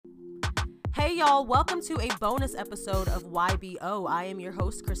Hey y'all, welcome to a bonus episode of YBO. I am your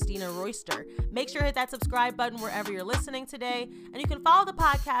host, Christina Royster. Make sure to hit that subscribe button wherever you're listening today, and you can follow the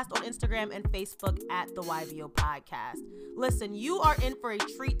podcast on Instagram and Facebook at the YBO Podcast. Listen, you are in for a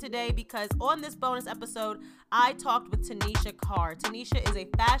treat today because on this bonus episode, I talked with Tanisha Carr. Tanisha is a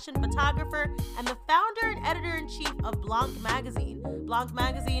fashion photographer and the founder and editor-in-chief of Blanc Magazine. Blanc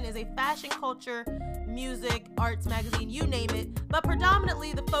Magazine is a fashion culture, music, arts magazine, you name it, but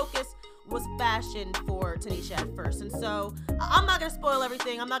predominantly the focus was fashion for Tanisha at first. And so I'm not going to spoil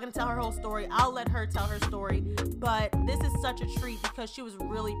everything. I'm not going to tell her whole story. I'll let her tell her story. But this is such a treat because she was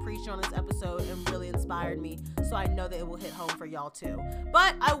really preaching on this episode and really inspired me. So I know that it will hit home for y'all too.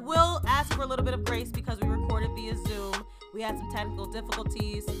 But I will ask for a little bit of grace because we recorded via Zoom. We had some technical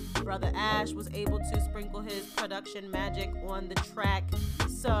difficulties. Brother Ash was able to sprinkle his production magic on the track.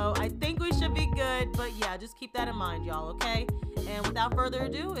 So I think we should be good. But yeah, just keep that in mind, y'all, okay? And without further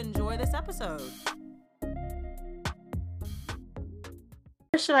ado, enjoy this episode.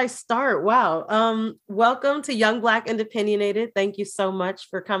 Where should I start? Wow. Welcome to Young Black and Opinionated. Thank you so much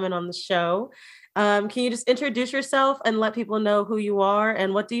for coming on the show. Can you just introduce yourself and let people know who you are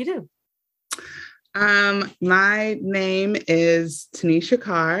and what do you do? My name is Tanisha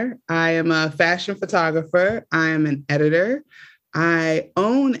Carr. I am a fashion photographer. I am an editor. I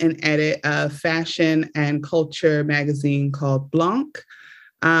own and edit a fashion and culture magazine called Blanc.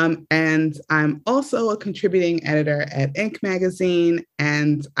 And I'm also a contributing editor at Ink Magazine,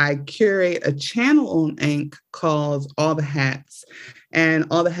 and I curate a channel on Ink called All the Hats. And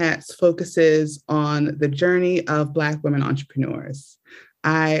All the Hats focuses on the journey of Black women entrepreneurs.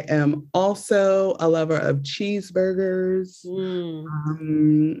 I am also a lover of cheeseburgers. Where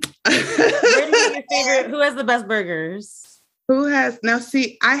do you get your favorite? Who has the best burgers? Now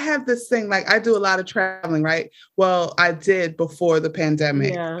see, I have this thing, like I do a lot of traveling, right? Well, I did before the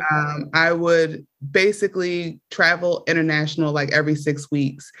pandemic. Yeah. I would basically travel international like every 6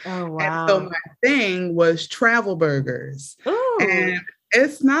 weeks. Oh, wow. And so my thing was travel burgers. Ooh. And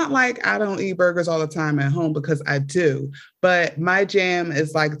it's not like I don't eat burgers all the time at home because I do, but my jam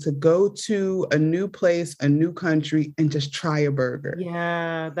is like to go to a new place, a new country, and just try a burger.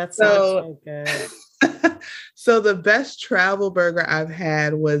 Yeah, that sounds so good. So the best travel burger I've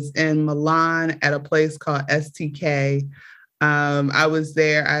had was in Milan at a place called STK. I was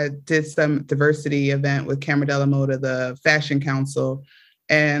there. I did some diversity event with Camera della Moda, the fashion council.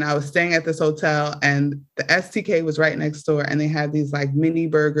 And I was staying at this hotel and the STK was right next door. And they had these like mini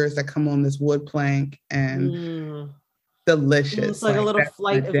burgers that come on this wood plank and delicious. It's like a little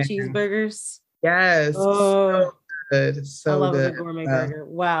flight of cheeseburgers. Yes. Oh. Good. So I love good. a gourmet burger.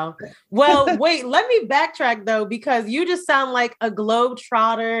 Wow. Well, wait, let me backtrack though, because you just sound like a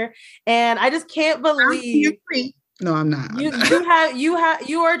globetrotter and I just can't believe. No, I'm not. You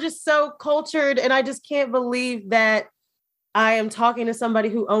are just so cultured and I just can't believe that I am talking to somebody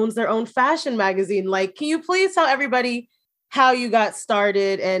who owns their own fashion magazine. Like, can you please tell everybody how you got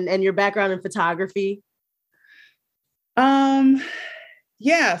started and your background in photography?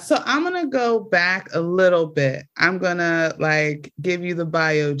 Yeah, so I'm going to go back a little bit. I'm going to like give you the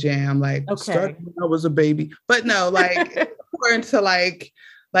bio jam, like starting when I was a baby, but no, like it's important to like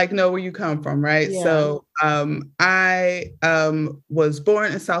know where you come from. Right. Yeah. So, I, was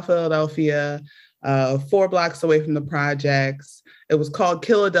born in South Philadelphia, 4 blocks away from the projects. It was called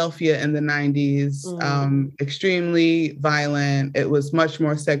Philadelphia in the 90s, extremely violent. It was much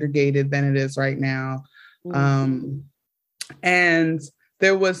more segregated than it is right now. And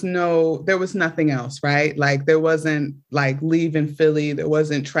there was nothing else, right? Like there wasn't like leaving Philly. There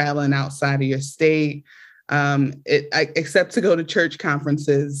wasn't traveling outside of your state, except to go to church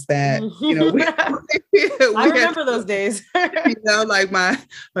conferences that, I remember those days. Like my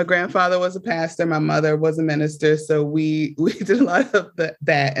grandfather was a pastor. My mother was a minister. So we did a lot of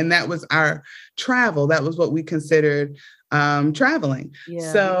that. And that was our travel. That was what we considered traveling.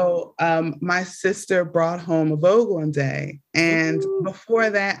 Yeah. So my sister brought home a Vogue one day. And before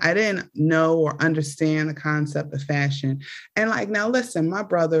that, I didn't know or understand the concept of fashion. And like, now listen, my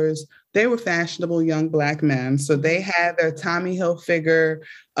brothers, they were fashionable young Black men. So they had their Tommy Hilfiger,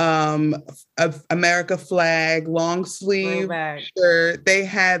 America flag, long sleeve shirt. They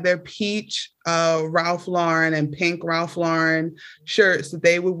had their peach Ralph Lauren and pink Ralph Lauren shirts that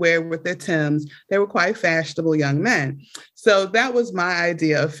they would wear with their Timbs. They were quite fashionable young men. So that was my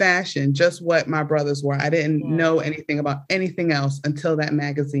idea of fashion, just what my brothers were. I didn't know anything about anything else until that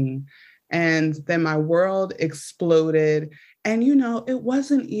magazine. And then my world exploded. And, it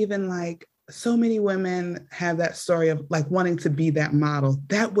wasn't even like so many women have that story of like wanting to be that model.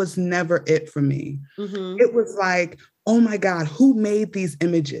 That was never it for me. Mm-hmm. It was like oh my God, who made these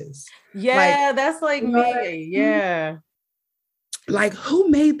images? Yeah, that's like me. Yeah. Like, who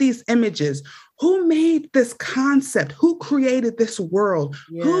made these images? Who made this concept? Who created this world?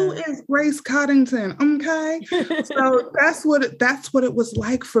 Yeah. Who is Grace Coddington? Okay. So that's what it was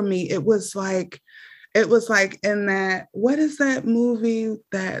like for me. It was like in that, what is that movie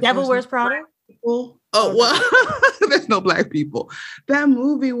that Devil Wears Prada? Oh, well, there's no Black people. That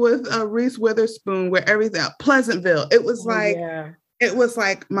movie with Reese Witherspoon, where everything, Pleasantville. It was it was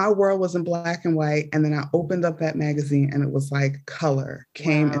like my world was in black and white. And then I opened up that magazine and it was like color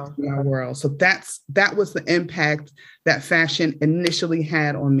came into my world. So that was the impact that fashion initially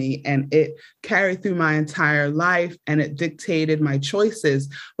had on me. And it carried through my entire life and it dictated my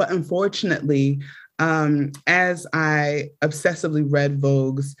choices. But unfortunately, as I obsessively read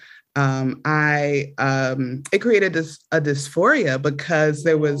Vogues, it created a dysphoria because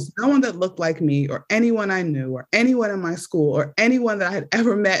there was no one that looked like me or anyone I knew or anyone in my school or anyone that I had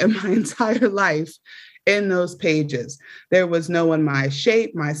ever met in my entire life in those pages. There was no one my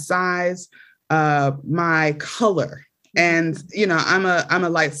shape, my size, my color. And, you know, I'm a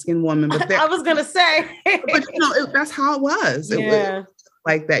light-skinned woman, but I was going to say, but you know, that's how it was. It was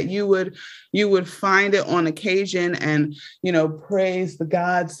like that. You would find it on occasion and, you know, praise the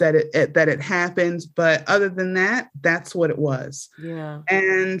gods that it happens. But other than that, that's what it was. Yeah.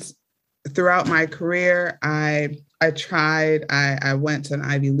 And throughout my career, I went to an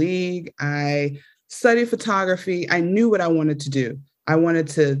Ivy League. I studied photography. I knew what I wanted to do. I wanted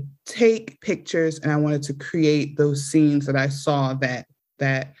to take pictures and I wanted to create those scenes that I saw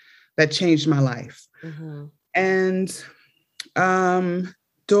that changed my life. Mm-hmm. And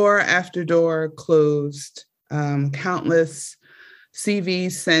door after door closed, countless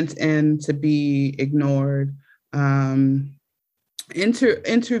CVs sent in to be ignored,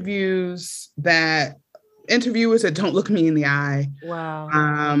 interviewers that don't look me in the eye.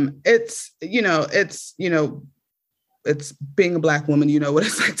 Wow. It's being a Black woman, you know what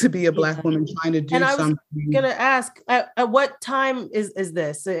it's like to be a Black woman trying to do something. And I was going to ask, at what time is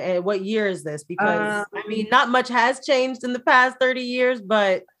this? What year is this? Because, I mean, not much has changed in the past 30 years,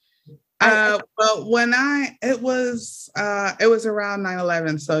 but... well, it was around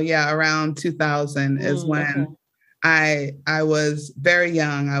 9/11. So yeah, around 2000 is when I was very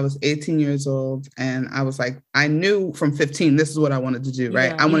young. I was 18 years old and I was like, I knew from 15, this is what I wanted to do, right?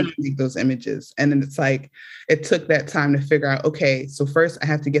 Yeah, I wanted to make those images. And then it's like, it took that time to figure out, okay, so first I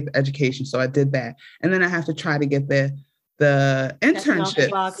have to get the education. So I did that. And then I have to try to get the internship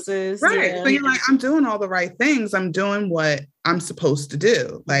boxes. Right. Yeah. So you're like, I'm doing all the right things. I'm doing what I'm supposed to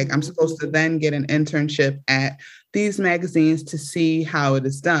do. Like I'm supposed to then get an internship at these magazines to see how it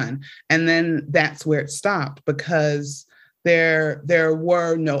is done. And then that's where it stopped because there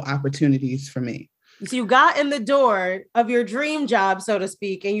were no opportunities for me. So you got in the door of your dream job, so to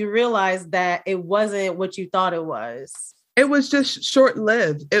speak, and you realized that it wasn't what you thought it was. It was just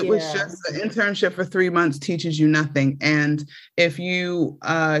short-lived. It was just an internship for 3 months teaches you nothing. And if you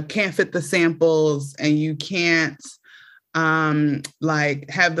can't fit the samples and you can't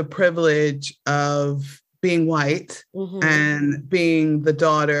have the privilege of being white and being the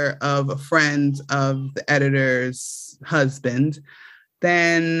daughter of a friend of the editor's husband,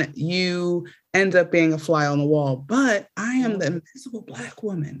 then you end up being a fly on the wall. But I am the invisible Black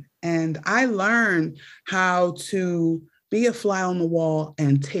woman. And I learned how to be a fly on the wall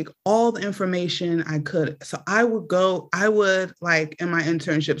and take all the information I could. So I would like in my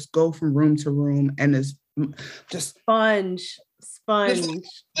internships, go from room to room and just sponge. Just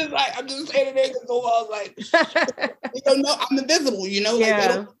like, I'm just standing there and go all like, you don't know, I'm invisible, you know, like they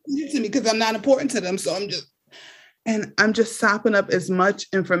don't listen to me because I'm not important to them. So I'm just sopping up as much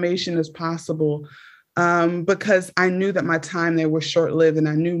information as possible because I knew that my time there was short-lived and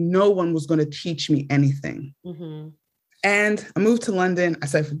I knew no one was going to teach me anything. Mm-hmm. And I moved to London. I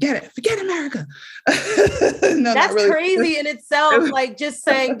said, forget America. No, that's really crazy in itself. Like just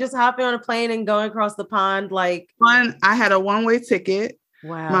hopping on a plane and going across the pond. Like I had a one-way ticket.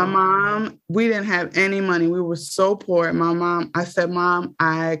 Wow. My mom, we didn't have any money. We were so poor. I said, Mom,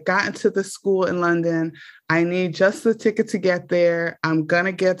 I got into the school in London. I need just the ticket to get there. I'm going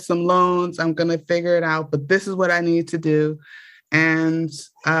to get some loans. I'm going to figure it out, but this is what I need to do. And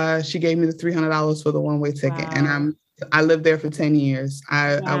she gave me the $300 for the one-way ticket. Wow. And I lived there for 10 years.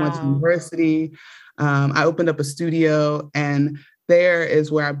 I went to university. I opened up a studio, and there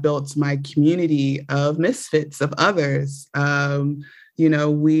is where I built my community of misfits, of others.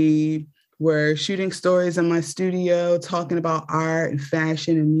 We were shooting stories in my studio, talking about art and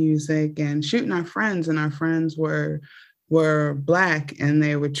fashion and music, and shooting our friends. And our friends were Black, and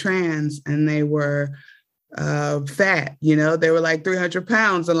they were trans, and they were fat, they were like 300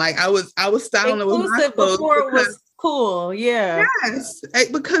 pounds. And like, I was styling it with my clothes before it was cool. Yeah. Yes.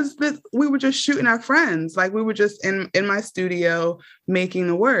 Because we were just shooting our friends. Like we were just in my studio making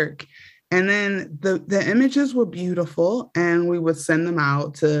the work. And then the images were beautiful, and we would send them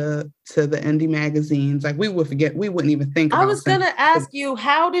out to the indie magazines. Like we wouldn't even think about it. I was going to ask you,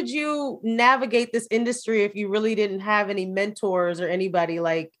 how did you navigate this industry if you really didn't have any mentors or anybody?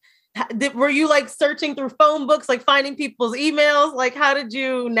 Like, were you like searching through phone books, like finding people's emails? Like, how did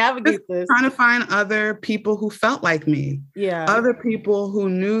you navigate this? Trying to find other people who felt like me. Yeah. Other people who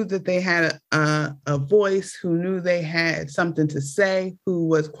knew that they had a voice, who knew they had something to say, who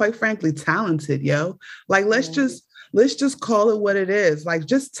was quite frankly talented, yo. Like, let's just call it what it is. Like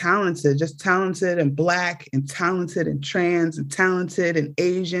just talented and Black and talented and trans and talented and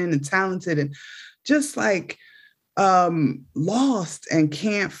Asian and talented and just like lost and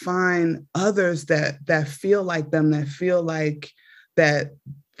can't find others that feel like them, that feel like that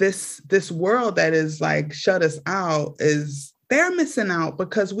this world that is like shut us out they're missing out,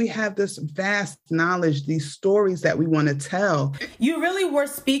 because we have this vast knowledge, these stories that we want to tell. You really were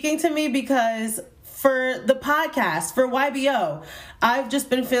speaking to me, because for the podcast, for YBO, I've just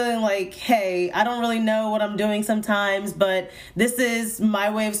been feeling like, hey, I don't really know what I'm doing sometimes, but this is my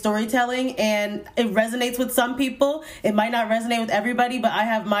way of storytelling, and it resonates with some people. It might not resonate with everybody, but I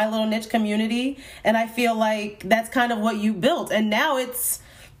have my little niche community, and I feel like that's kind of what you built. And now it's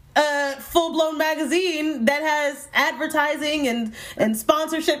a full-blown magazine that has advertising and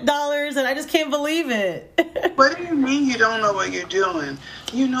sponsorship dollars, and I just can't believe it. What do you mean you don't know what you're doing?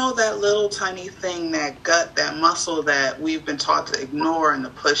 You know, that little tiny thing, that gut, that muscle that we've been taught to ignore and to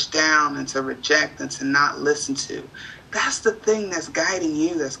push down and to reject and to not listen to. That's the thing that's guiding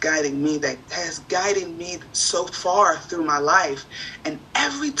you, that's guiding me, that has guided me so far through my life. And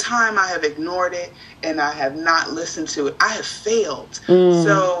every time I have ignored it and I have not listened to it, I have failed.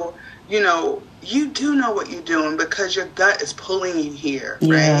 So, you do know what you're doing, because your gut is pulling you here,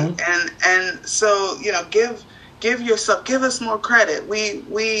 right? And so, give us more credit.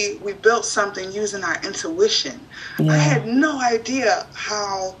 We built something using our intuition. I had no idea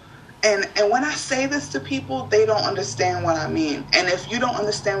how. And when I say this to people, they don't understand what I mean. And if you don't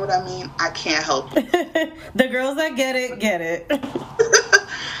understand what I mean, I can't help you. The girls that get it.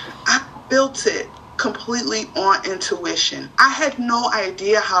 I built it completely on intuition. I had no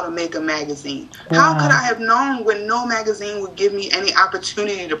idea how to make a magazine. Wow. How could I have known when no magazine would give me any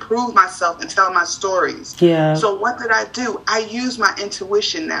opportunity to prove myself and tell my stories? Yeah. So what did I do? I used my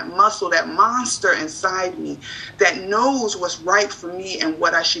intuition, that muscle, that monster inside me that knows what's right for me and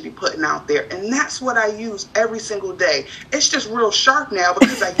what I should be putting out there. And that's what I use every single day. It's just real sharp now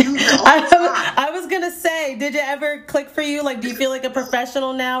because I use it all the time. I was going to say, did it ever click for you? Like, do you feel like a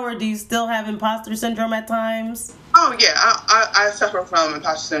professional now, or do you still have imposter syndrome at times? Oh yeah, I suffer from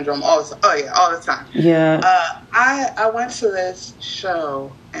imposter syndrome all the time. Oh yeah, all the time. Yeah. I went to this show,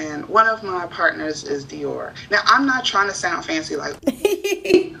 and one of my partners is Dior. Now I'm not trying to sound fancy, like,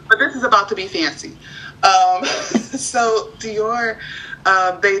 but this is about to be fancy. So Dior,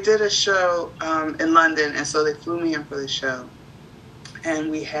 they did a show in London, and so they flew me in for the show,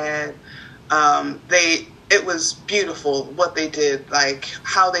 and we had it was beautiful what they did. Like,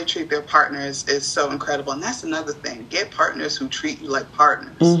 how they treat their partners is so incredible. And that's another thing. Get partners who treat you like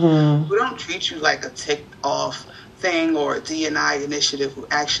partners. Mm-hmm. Who don't treat you like a ticked off thing or a D&I initiative, who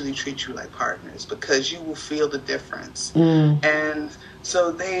actually treat you like partners, because you will feel the difference. And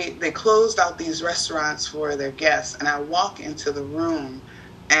so they closed out these restaurants for their guests, and I walk into the room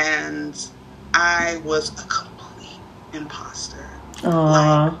and I was a complete imposter.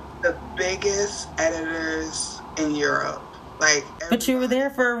 Like, the biggest editors in Europe. Like, but you were there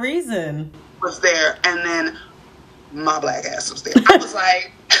for a reason. Was there, and then my black ass was there. I was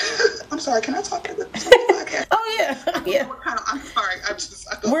like, I'm sorry, can I talk to the podcast? Oh yeah, yeah. I'm sorry,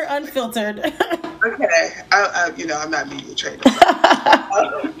 we're unfiltered. Okay, I'm not media trained.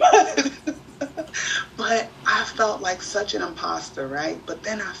 But I felt like such an imposter, right? But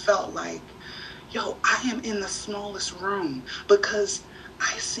then I felt like, yo, I am in the smallest room, because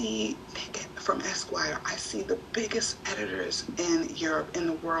I see from Esquire, I see the biggest editors in Europe, in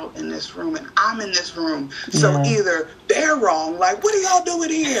the world, in this room, and I'm in this room. So either they're wrong, like, what are y'all doing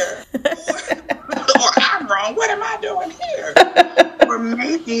here? Or I'm wrong, what am I doing here? Or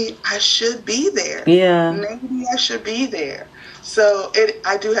maybe I should be there. Yeah. Maybe I should be there. So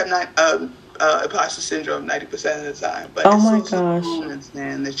I do have imposter syndrome 90% of the time. But it's those moments,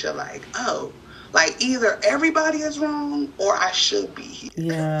 man, that you're like, oh, Like either everybody is wrong or I should be here.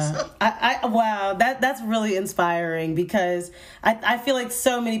 Yeah. So. Wow, that's really inspiring, because I feel like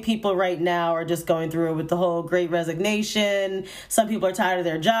so many people right now are just going through it with the whole great resignation. Some people are tired of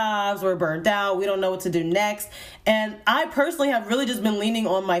their jobs, we're burnt out, we don't know what to do next. And I personally have really just been leaning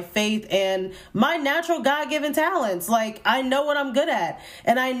on my faith and my natural God-given talents. Like, I know what I'm good at,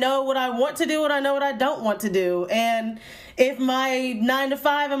 and I know what I want to do, and I know what I don't want to do. And if my 9 to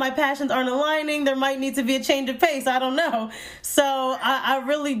 5 and my passions aren't aligning, there might need to be a change of pace. I don't know. So I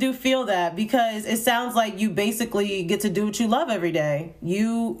really do feel that, because it sounds like you basically get to do what you love every day.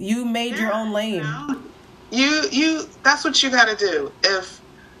 You made your own lane. You that's what you got to do.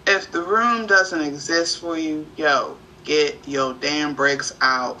 If the room doesn't exist for you, get your damn bricks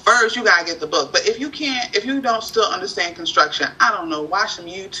out. First, you gotta get the book. But if you don't still understand construction, I don't know, watch some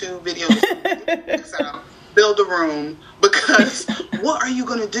YouTube videos, get the bricks out, build a room. Because what are you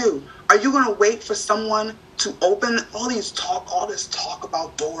gonna do? Are you gonna wait for someone to open all this talk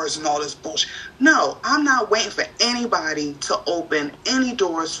about doors and all this bullshit? No, I'm not waiting for anybody to open any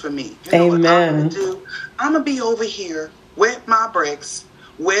doors for me. You know what I'm gonna do? I'm gonna be over here with my bricks.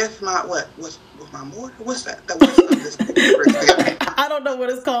 With my with my mortar? What's that? I don't know what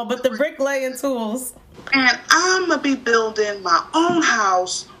it's called, but the bricklaying tools. And I'm gonna be building my own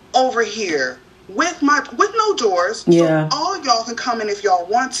house over here with no doors. Yeah. So all y'all can come in if y'all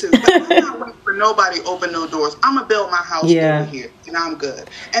want to. But I'm not waiting for nobody to open no doors. I'm gonna build my house over here, and I'm good.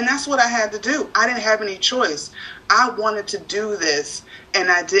 And that's what I had to do. I didn't have any choice. I wanted to do this, and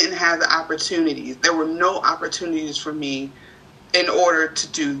I didn't have the opportunities. There were no opportunities for me in order to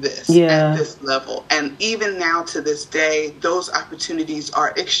do this at this level. And even now to this day, those opportunities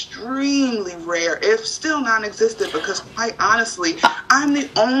are extremely rare, if still non-existent, because quite honestly, I'm the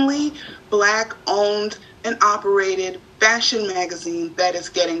only Black-owned and operated fashion magazine that is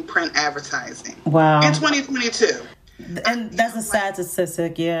getting print advertising. Wow. In 2022. And that's a sad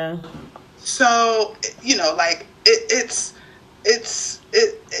statistic, yeah. So, like, it's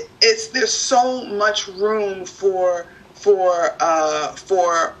there's so much room for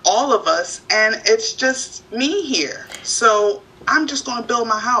all of us, and it's just me here. So I'm just going to build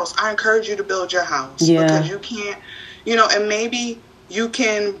my house. I encourage you to build your house, because you can't, and maybe you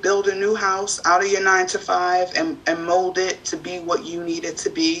can build a new house out of your 9 to 5 and mold it to be what you need it to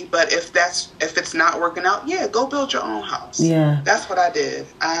be. But if it's not working out, go build your own house. Yeah, that's what I did.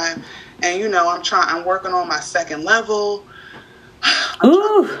 I'm working on my second level. I'm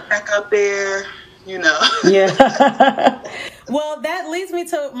trying to get back up there. Yeah. Well, that leads me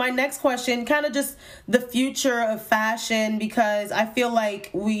to my next question, kind of just the future of fashion, because I feel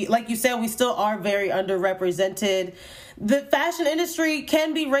like like you said, we still are very underrepresented. The fashion industry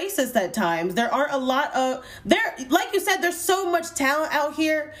can be racist at times. There aren't a lot of like you said, there's so much talent out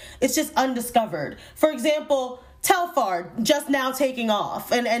here. It's just undiscovered. For example, Telfar just now taking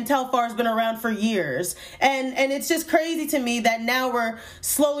off, and Telfar has been around for years, and it's just crazy to me that now we're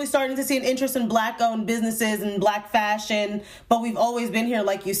slowly starting to see an interest in Black-owned businesses and Black fashion, but we've always been here,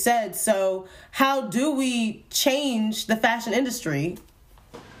 like you said. So how do we change the fashion industry?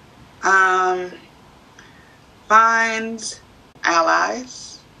 Find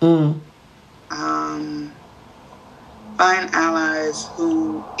allies. Find allies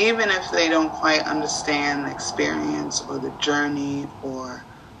who, even if they don't quite understand the experience or the journey or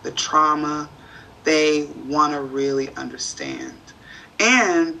the trauma, they want to really understand.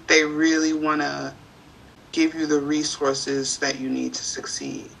 And they really want to give you the resources that you need to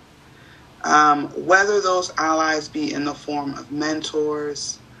succeed. Whether those allies be in the form of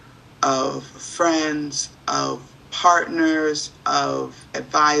mentors, of friends, of partners, of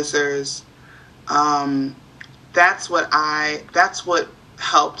advisors, that's what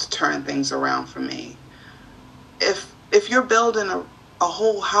helped turn things around for me. If you're building a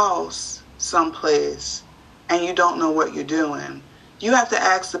whole house someplace and you don't know what you're doing, you have to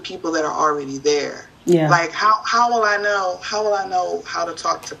ask the people that are already there. Yeah. Like how will I know? How will I know how to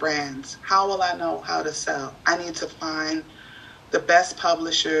talk to brands? How will I know how to sell? I need to find the best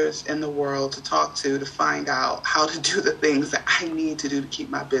publishers in the world to talk to find out how to do the things that I need to do to keep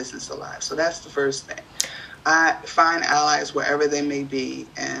my business alive. So that's the first thing. I find allies wherever they may be.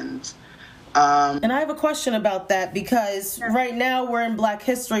 And I have a question about that, because right now we're in Black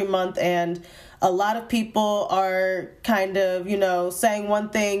History Month, and a lot of people are kind of, saying one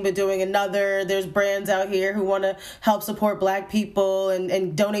thing but doing another. There's brands out here who want to help support Black people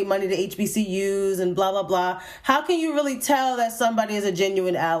and donate money to HBCUs and blah, blah, blah. How can you really tell that somebody is a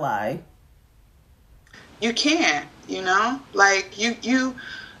genuine ally? You can't, like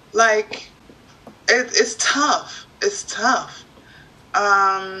it's tough. It's tough.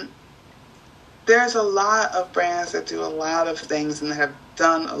 there's a lot of brands that do a lot of things and have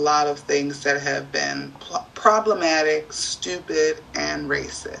done a lot of things that have been problematic, stupid, and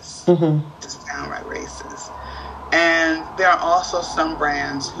racist. Just downright racist. And there are also some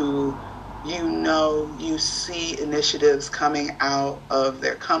brands who, you see initiatives coming out of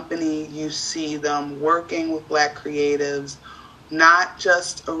their company. You see them working with Black creatives, not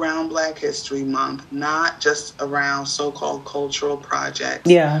just around Black History Month, not just around so-called cultural projects,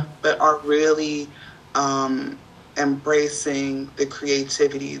 but are really embracing the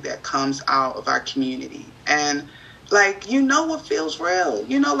creativity that comes out of our community. And like, what feels real,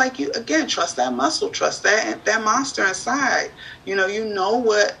 again, trust that muscle, trust that monster inside, you know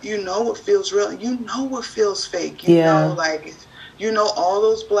what feels real, and you know what feels fake, all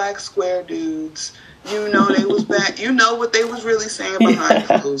those Black square dudes, they was bad, what they was really saying behind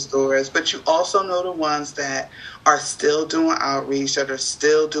closed doors, but you also know the ones that are still doing outreach, that are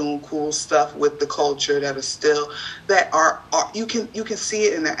still doing cool stuff with the culture, that are you can see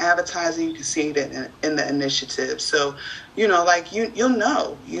it in their advertising, you can see it in the initiatives. So, you'll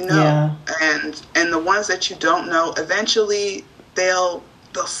know, and the ones that you don't know, eventually they'll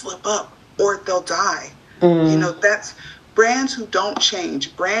slip up or they'll die. That's brands who don't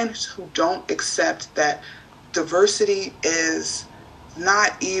change, brands who don't accept that diversity is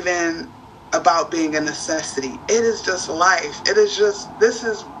not even about being a necessity. It is just life. It is just,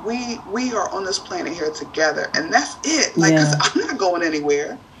 we are on this planet here together, and that's it. Like, 'cause I'm not going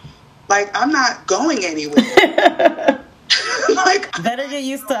anywhere. I'm not going anywhere. Better get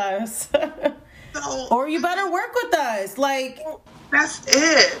used to us. Or you better work with us. That's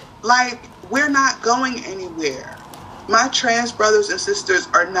it. We're not going anywhere. My trans brothers and sisters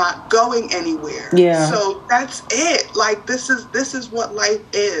are not going anywhere. Yeah. So that's it. This is what life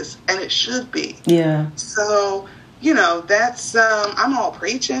is, and it should be. Yeah. So, that's, I'm all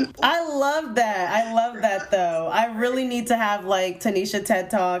preaching. I love that, though. I really need to have, Tanisha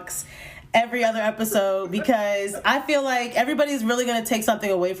TED Talks every other episode, because I feel like everybody's really going to take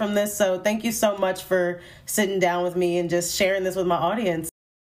something away from this. So thank you so much for sitting down with me and just sharing this with my audience.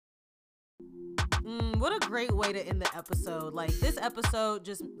 What a great way to end the episode. This episode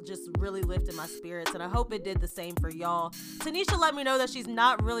just really lifted my spirits, and I hope it did the same for y'all. Tanisha let me know that she's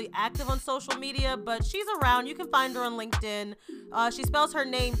not really active on social media, but she's around. You can find her on LinkedIn. She spells her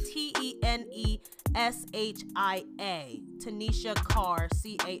name Teneshia, Tanisha Carr,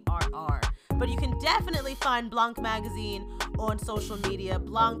 Carr. But you can definitely find Blanc Magazine on social media.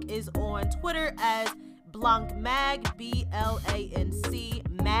 Blanc is on Twitter as Blanc Mag, BLANC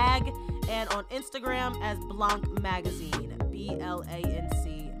Mag, and on Instagram as Blanc Magazine,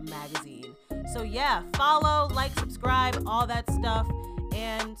 BLANC Magazine. So yeah, follow, subscribe, all that stuff,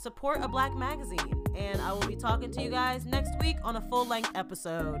 and support a Black magazine. And I will be talking to you guys next week on a full-length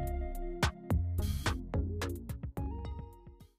episode.